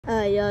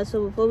Alright, y'all,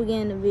 so before we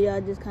get in the video, I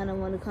just kind of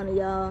want to come to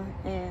y'all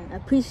and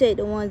appreciate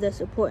the ones that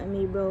supporting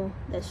me, bro,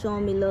 that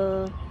showing me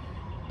love,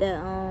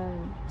 that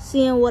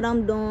seeing what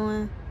I'm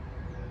doing,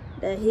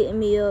 that hitting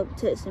me up,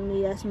 texting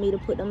me, asking me to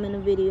put them in the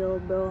video,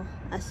 bro.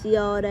 I see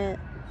all that.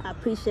 I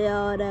appreciate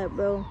all that,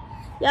 bro.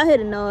 Y'all hear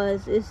the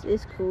noise.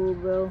 It's cool,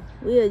 bro.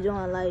 We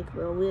enjoying life,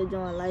 bro. We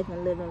enjoying life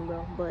and living,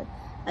 bro. But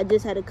I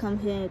just had to come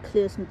here and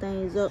clear some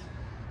things up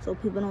so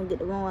people don't get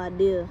the wrong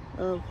idea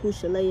of who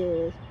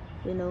Shalaya is,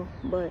 you know.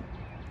 But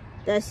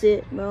that's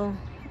it, bro.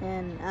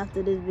 And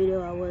after this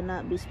video, I will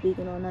not be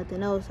speaking on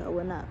nothing else. I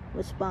will not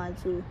respond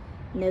to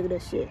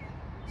negative shit.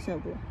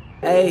 Simple.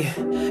 Hey,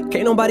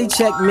 can't nobody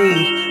check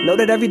me. Know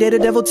that every day the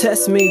devil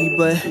tests me,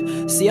 but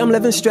see, I'm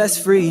living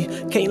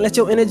stress-free. Can't let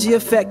your energy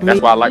affect me.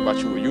 That's what I like about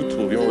you with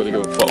YouTube. You don't really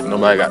give a fuck what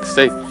nobody got to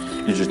say.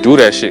 You just do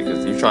that shit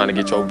because you trying to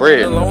get your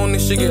bread. Alone,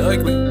 this shit get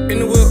ugly. In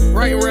the whip,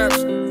 writing raps.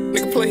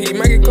 Nigga play, he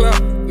make it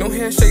clap. No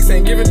handshakes,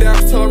 ain't giving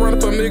daps. Tell her run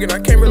up a nigga, I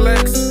can't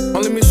relax.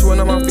 Only miss you when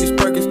I'm off these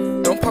perkins.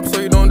 Don't pop so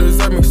you don't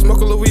deserve me.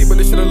 Smoke a little weed, but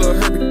this shit a little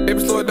herby. Baby,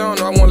 slow it down,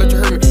 or I won't let you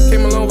hurt me.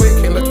 Came a long way,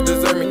 can't let you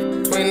deserve me.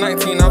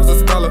 2019, I was a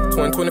scholar.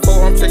 2024,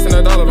 I'm chasing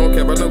 $1. Don't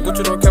care about no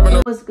Gucci, don't care about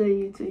no. What's good,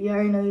 YouTube? You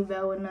already know you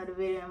back with another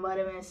video. And by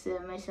that being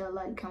said, make sure you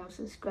like, comment,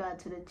 subscribe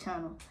to the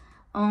channel.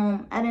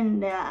 At the end of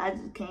the day, I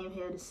just came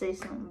here to say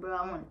something, bro.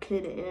 I want to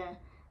clear the air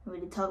and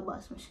really talk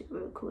about some shit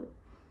real quick.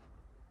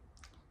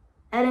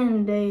 At the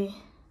end of the day,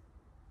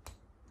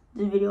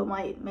 this video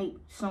might make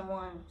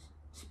someone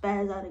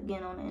spaz out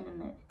again on the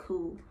internet.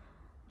 Cool.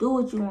 Do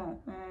what you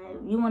want, man.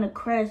 If you want to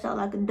crash out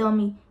like a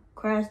dummy,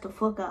 crash the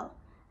fuck out.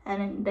 At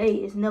the end of the day,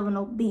 it's never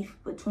no beef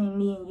between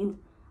me and you.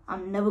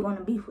 I'm never going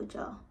to beef with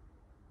y'all.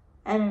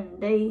 At the end of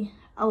the day,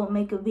 I will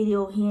make a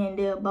video here and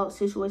there about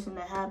situations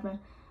that happen.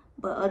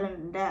 But other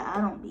than that,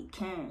 I don't be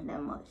caring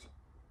that much.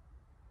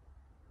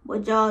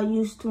 What y'all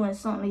used to and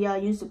something y'all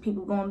used to,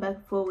 people going back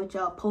and forth with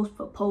y'all, post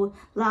for post,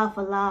 live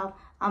for live.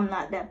 I'm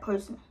not that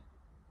person.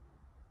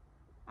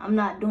 I'm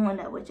not doing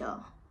that with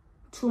y'all.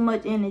 Too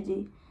much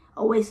energy,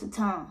 a waste of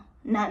time.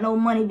 Not no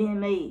money being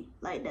made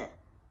like that.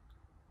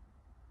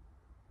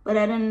 But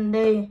at the end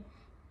of the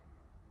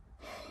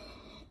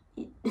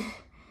day,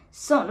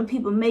 something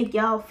people make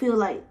y'all feel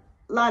like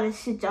a lot of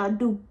shit y'all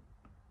do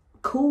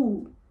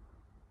cool.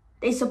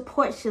 They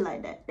support shit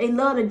like that. They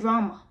love the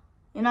drama.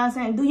 You know what I'm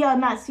saying? Do y'all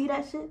not see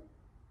that shit?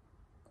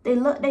 They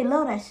love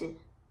that shit.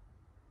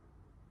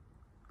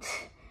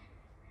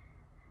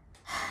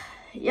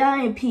 Y'all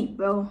ain't peep,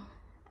 bro.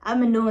 I've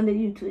been doing the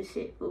YouTube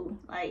shit, fool.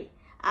 Like,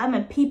 I've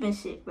been peeping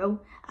shit, bro.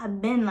 I've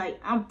been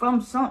like, I'm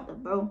from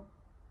something, bro.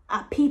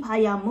 I peep how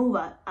y'all move.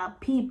 I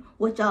peep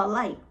what y'all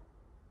like.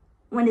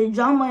 When there's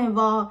drama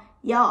involved,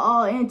 y'all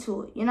all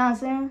into it. You know what I'm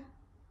saying?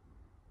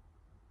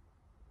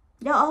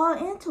 Y'all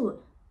all into it.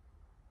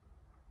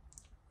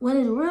 When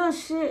it's real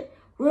shit,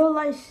 real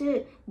life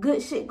shit,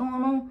 good shit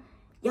going on,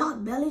 y'all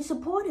barely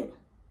support it.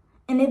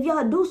 And if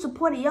y'all do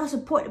support it, y'all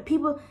support the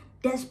people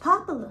that's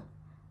popular.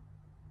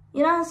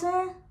 You know what I'm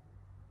saying?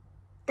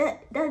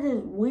 That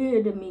is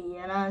weird to me, you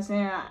know what I'm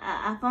saying?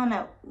 I found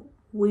that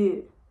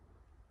weird.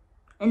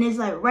 And it's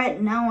like right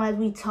now as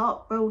we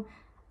talk, bro,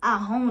 our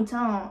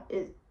hometown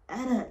is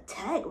at an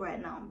attack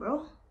right now,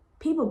 bro.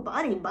 People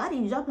body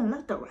jumping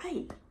left to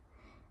right.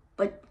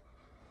 But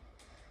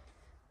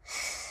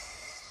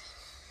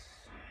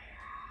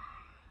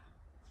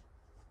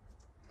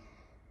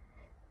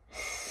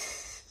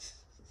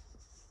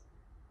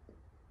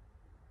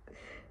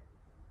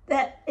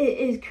that it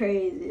is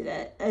crazy.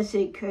 That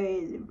shit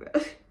crazy, bro.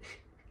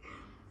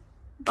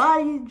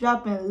 Bodies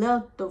dropping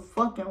left to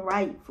fucking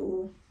right,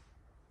 fool.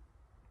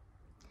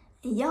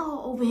 And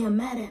y'all over here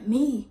mad at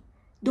me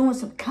doing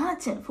some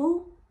content,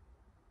 fool.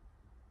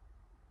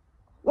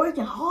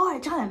 Working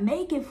hard, trying to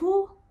make it,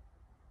 fool.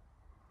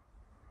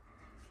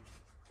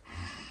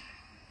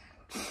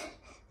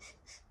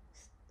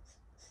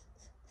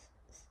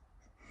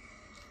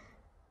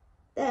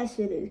 That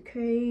shit is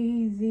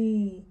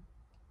crazy.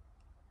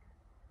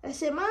 That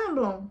shit mind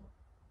blown.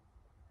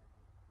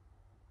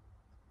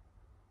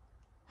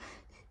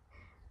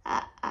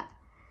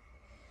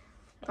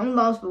 I'm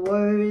lost for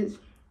words.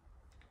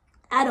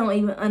 I don't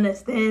even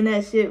understand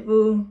that shit,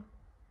 fool.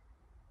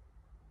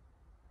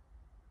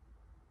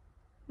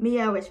 Me,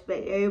 I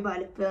respect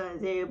everybody's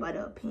feelings,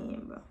 everybody's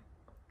opinion, bro.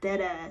 Dead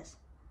ass.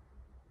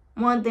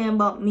 One thing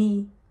about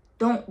me,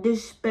 don't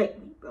disrespect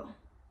me, bro.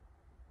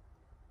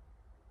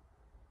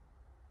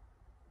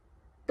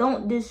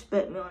 Don't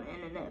disrespect me on the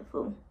internet,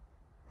 fool.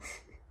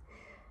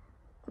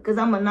 Because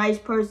I'm a nice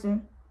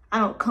person. I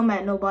don't come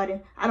at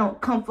nobody. I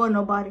don't come for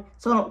nobody.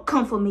 So don't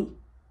come for me.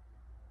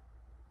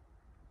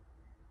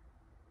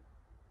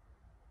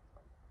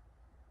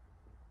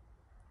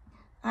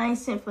 I ain't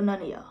sent for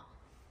none of y'all.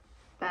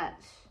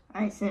 Facts.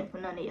 I ain't sent for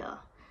none of y'all.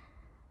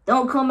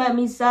 Don't come at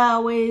me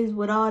sideways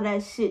with all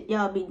that shit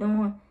y'all be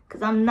doing.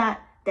 Because I'm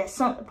not that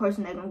something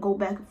person that gonna go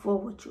back and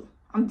forth with you.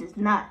 I'm just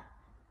not.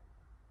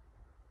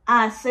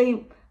 I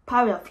say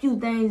probably a few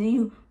things to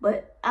you.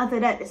 But after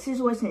that, the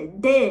situation is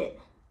dead.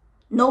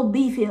 No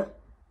beef here.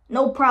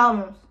 No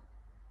problems.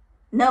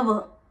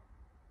 Never.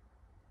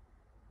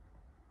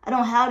 I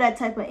don't have that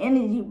type of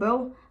energy,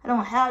 bro. I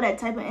don't have that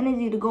type of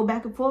energy to go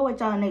back and forth with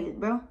y'all niggas,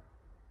 bro.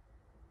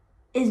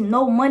 It's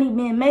no money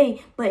being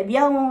made. But if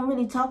y'all won't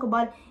really talk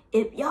about it,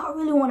 if y'all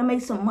really want to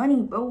make some money,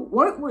 bro,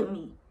 work with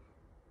me.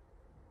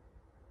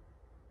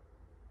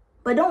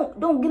 But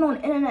don't get on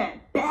the internet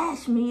and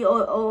bash me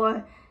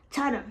or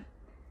try to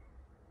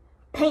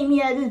paint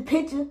me as this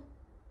picture.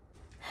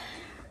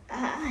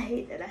 I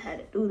hate that I had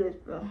to do this,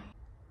 bro.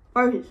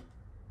 First,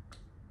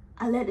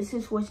 I let the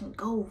situation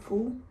go,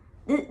 fool.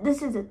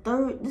 This is the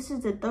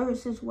third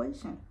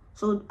situation.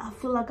 So I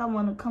feel like I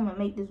want to come and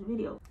make this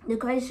video. The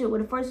crazy shit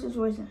with the first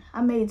situation,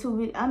 I made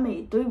 3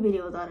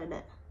 videos out of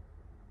that.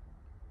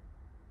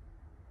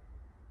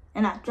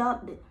 And I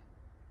dropped it.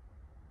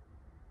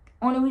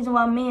 Only reason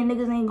why me and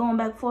niggas ain't going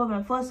back and forth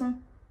and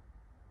fussing,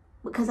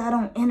 because I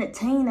don't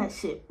entertain that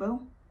shit,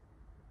 bro.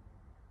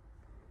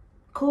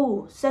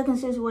 Cool. Second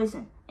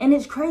situation. And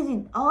it's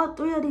crazy. All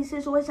 3 of these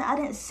situations, I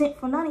didn't send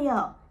for none of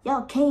y'all.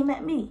 Y'all came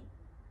at me.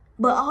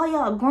 But all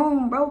y'all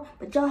grown, bro.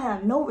 But y'all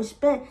have no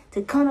respect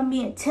to come to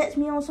me and text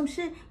me on some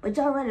shit. But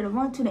y'all ready to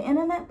run to the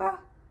internet, bro?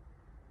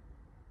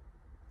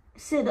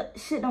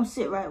 Shit don't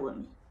sit right with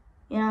me.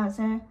 You know what I'm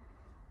saying?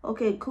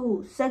 Okay,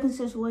 cool. Second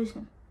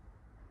situation.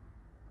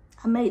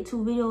 I made 2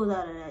 videos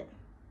out of that.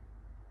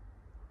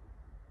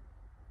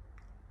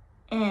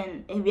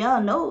 And if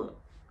y'all know,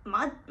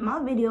 my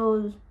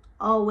videos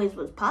always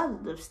was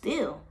positive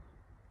still.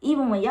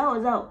 Even when y'all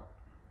was out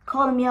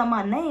calling me out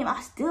my name,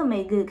 I still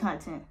made good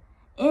content.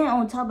 And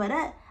on top of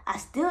that, I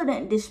still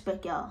didn't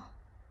disrespect y'all.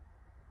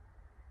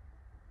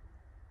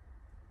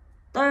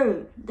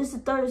 Third, this is the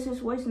third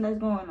situation that's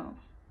going on.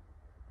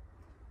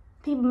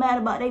 People mad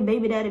about their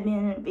baby daddy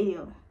being in the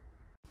video.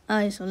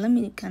 Alright, so let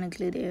me kind of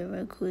clear the air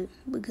real quick,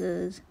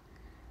 because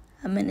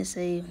I meant to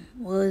say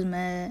was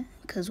mad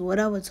because what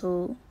I was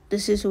told, the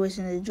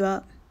situation is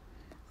dropped.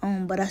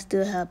 But I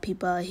still have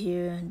people out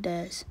here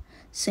that's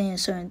saying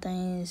certain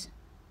things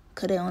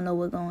because they don't know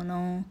what's going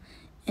on.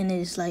 And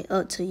it's like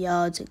up to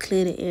y'all to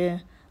clear the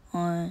air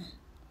on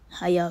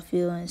how y'all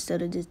feel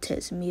instead of just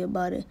texting me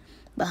about it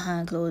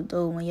behind closed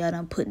doors when y'all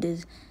done put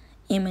this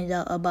image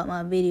out about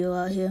my video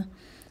out here.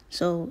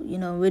 So, you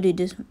know, really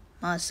just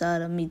my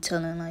side of me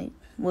telling, like,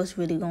 what's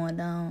really going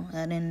down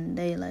at the end of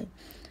the day. Like,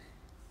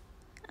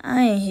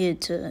 I ain't here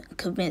to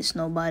convince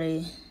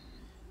nobody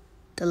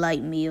to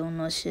like me or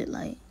no shit.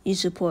 Like, you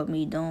support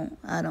me,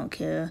 I don't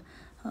care.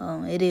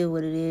 It is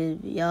what it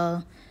is.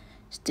 Y'all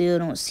still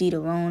don't see the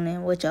wrong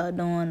in what y'all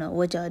doing or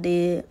what y'all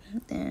did,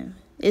 then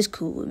it's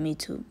cool with me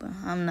too, bro.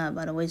 I'm not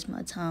about to waste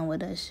my time with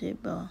that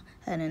shit, bro.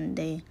 At the end of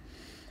the day,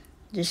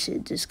 this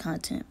shit just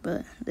content.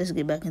 But let's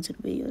get back into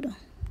the video, though.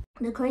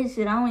 The crazy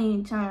shit, I don't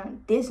even try to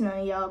diss none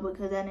of y'all,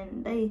 because at the end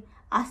of the day,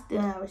 I still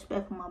have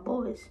respect for my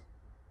boys.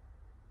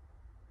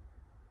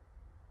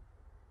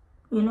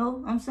 You know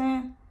what I'm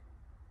saying?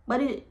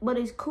 But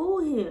it's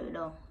cool here,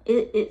 though.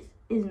 It's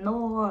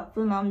no hard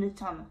feeling. I'm just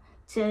trying to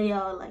tell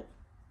y'all, like,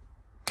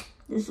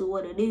 this is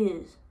what it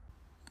is.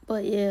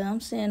 But yeah,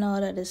 I'm saying all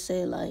that to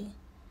say, like,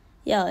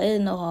 y'all, there's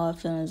no hard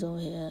feelings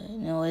over here. You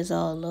know, it's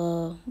all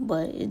love.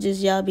 But it's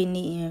just y'all be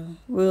needing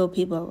real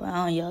people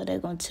around y'all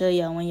that gonna tell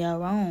y'all when y'all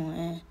wrong.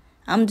 And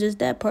I'm just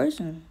that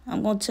person.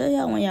 I'm gonna tell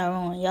y'all when y'all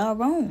wrong. Y'all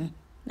wrong.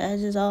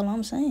 That's just all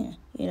I'm saying,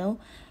 you know?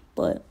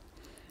 But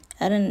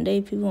at the end of the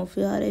day, people gonna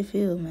feel how they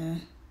feel,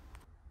 man.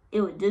 It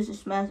was just a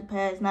smash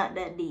pass, not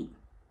that deep.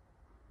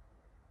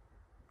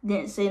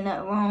 Didn't say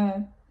nothing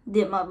wrong.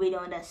 Did my video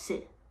and that's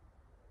it.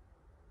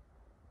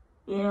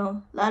 You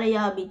know, a lot of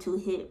y'all be too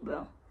hit,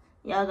 bro.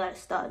 Y'all gotta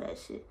stop that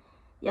shit.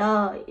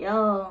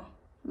 Y'all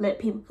let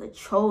people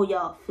control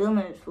y'all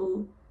feelings,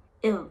 fool.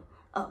 If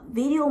a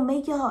video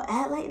make y'all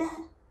act like that,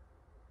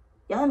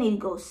 y'all need to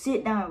go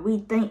sit down and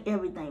rethink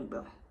everything,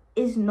 bro.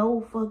 It's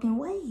no fucking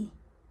way.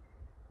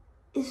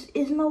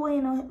 It's no way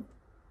in the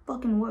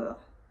fucking world.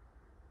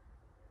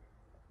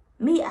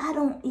 Me, I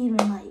don't even,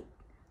 like,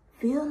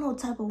 feel no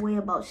type of way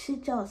about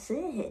shit y'all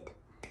said.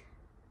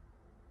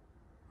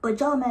 But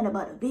y'all mad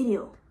about a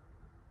video.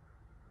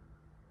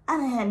 I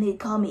done had nigga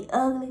call me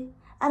ugly.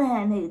 I done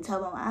had nigga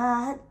talk about my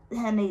eye. I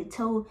had nigga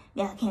told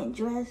me I can't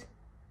dress.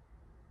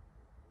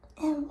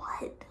 And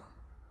what?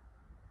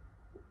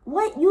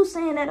 What you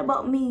saying that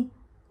about me?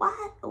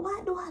 Why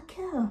do I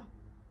care?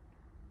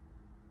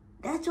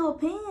 That's your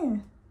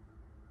opinion.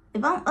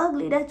 If I'm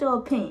ugly, that's your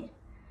opinion.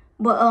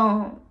 But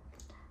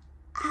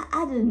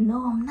I just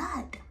know I'm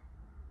not.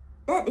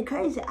 That's the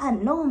crazy. I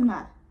know I'm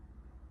not.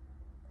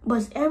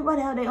 But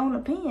everybody have their own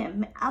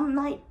opinion. I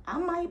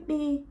might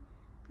be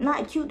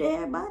not cute to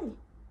everybody.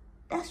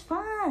 That's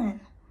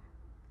fine.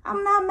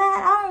 I'm not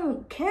mad. I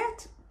don't care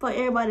for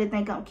everybody to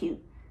think I'm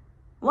cute.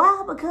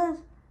 Why? Because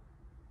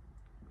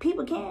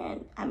people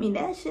can't. I mean,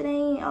 that shit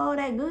ain't all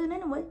that good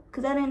anyway.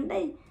 Because at the end of the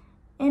day,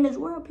 in this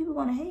world, people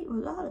gonna hate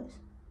regardless.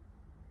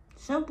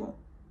 Simple.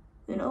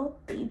 You know?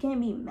 You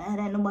can't be mad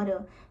at nobody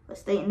for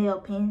stating their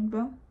opinion,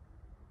 bro.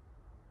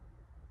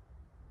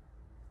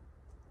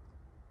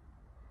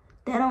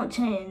 That don't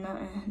change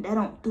nothing. That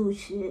don't do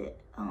shit.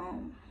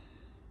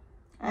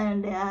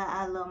 And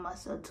I love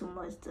myself too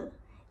much to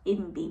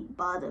even be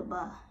bothered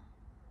by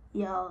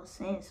y'all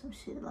saying some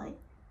shit. Like,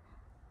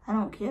 I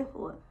don't care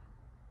for it.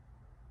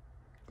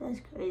 That's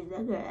crazy.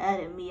 That girl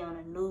added me on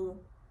a new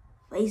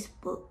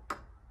Facebook.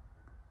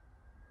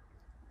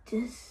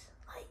 Just,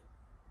 like,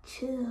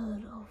 chill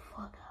the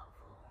fuck out,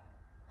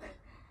 fool.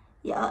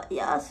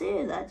 Y'all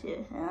serious out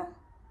here, huh?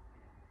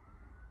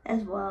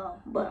 That's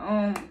wild. But,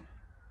 at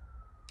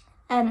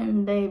the end of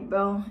the day,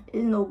 bro,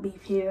 there's no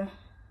beef here.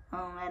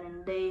 At the end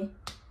of the day,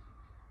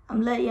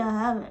 I'm letting y'all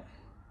have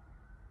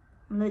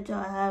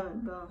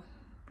it. Bro.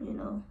 You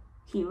know,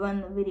 keep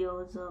running the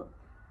videos up.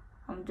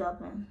 I'm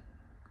dropping.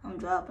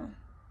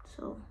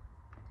 So,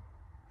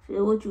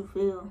 feel what you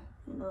feel.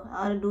 You know,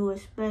 out of due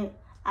respect,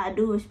 I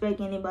do respect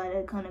anybody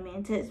that come to me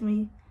and text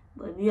me.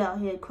 But if you out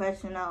here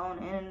crashing out on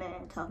the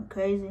internet and talking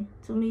crazy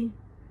to me,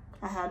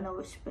 I have no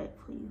respect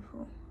for you,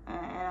 fool. And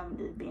I'm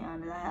just being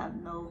honest, I have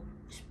no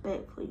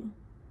respect for you.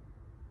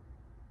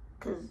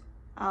 Cause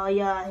all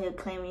y'all out here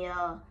claiming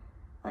y'all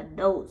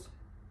adults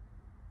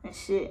and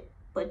shit,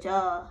 but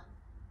y'all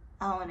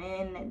out on the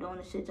internet doing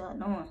the shit y'all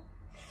doing.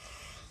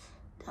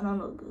 That don't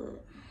look good.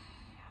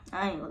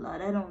 I ain't gonna lie,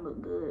 that don't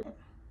look good.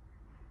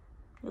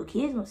 Your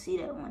kids gonna see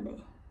that one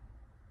day.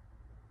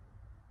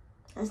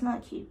 That's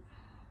not cute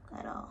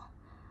at all.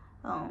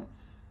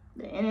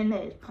 The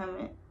internet is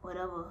permanent.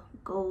 Whatever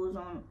goes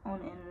on the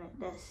internet,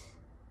 that's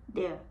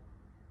there.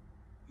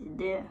 It's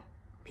there.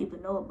 People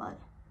know about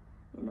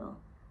it, you know.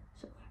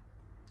 So,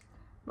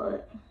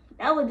 but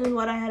that was just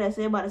what I had to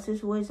say about the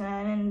situation.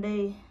 At the end of the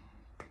day,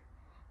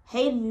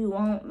 hate if you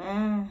want,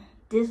 man.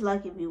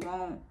 Dislike if you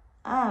want.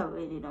 I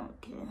really don't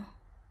care.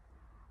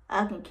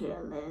 I can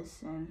care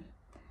less, and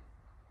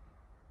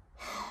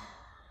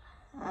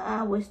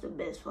I wish the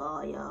best for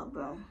all y'all,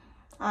 bro.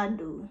 I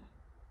do.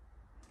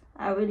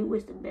 I really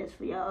wish the best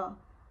for y'all,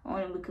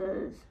 only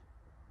because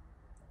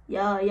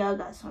y'all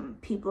got some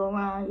people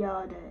around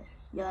y'all that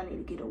y'all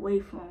need to get away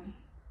from.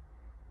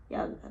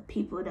 Y'all got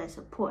people that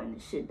supporting the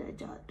shit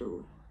that y'all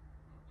do,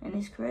 and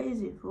it's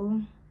crazy,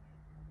 fool.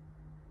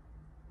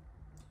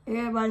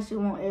 Everybody should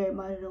want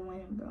everybody to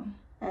win, bro.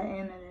 At the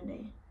end of the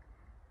day,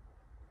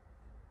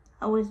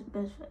 I wish the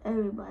best for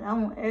everybody. I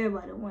want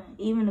everybody to win,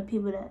 even the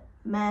people that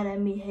mad at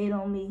me, hate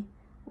on me,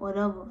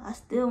 whatever. I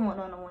still want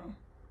them to win.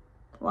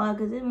 Why?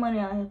 Because there's money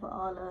out here for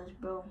all of us,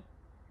 bro.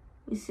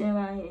 We sitting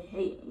around here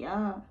hating.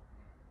 Y'all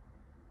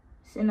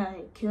sitting out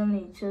here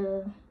killing each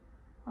other.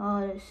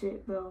 All that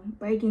shit, bro.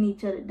 Breaking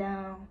each other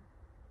down.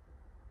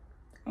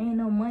 Ain't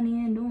no money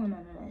in doing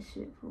none of that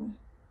shit, fool.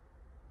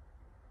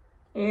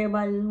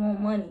 Everybody just want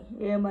money.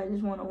 Everybody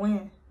just want to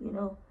win, you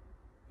know.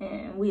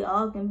 And we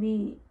all can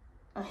be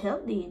a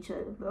help to each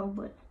other, bro.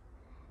 But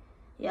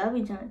y'all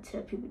be trying to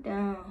tear people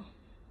down.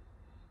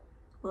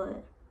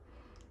 But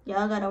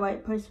y'all got the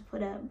right person for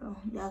that, bro.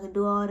 Y'all can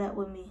do all that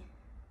with me.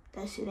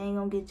 That shit ain't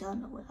gonna get y'all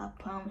nowhere. I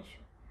promise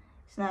you.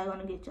 It's not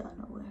gonna get y'all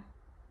nowhere.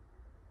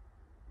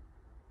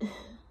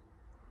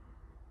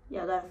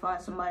 Y'all gotta find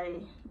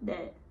somebody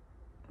that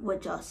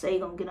what y'all say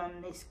gonna get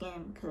under their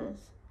skin, because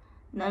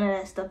none of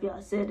that stuff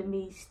y'all said to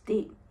me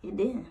stick. It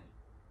didn't.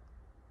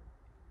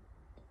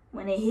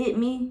 When it hit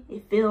me,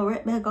 it fell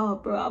right back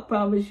off, bro. I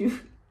promise you.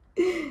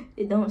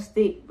 It don't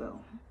stick,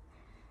 bro.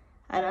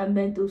 I done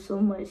been through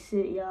so much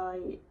shit, y'all.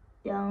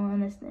 Y'all don't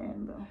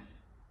understand, bro.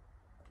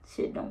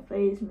 Shit don't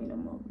faze me no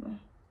more, bro.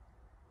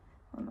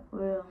 On the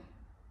real.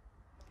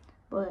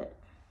 But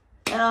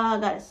that's all I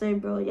gotta say,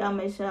 bro. Y'all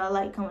make sure y'all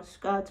like, comment,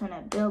 subscribe, turn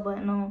that bell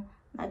button on.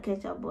 And I'll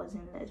catch y'all boys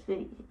in the next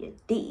video. You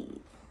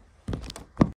dig?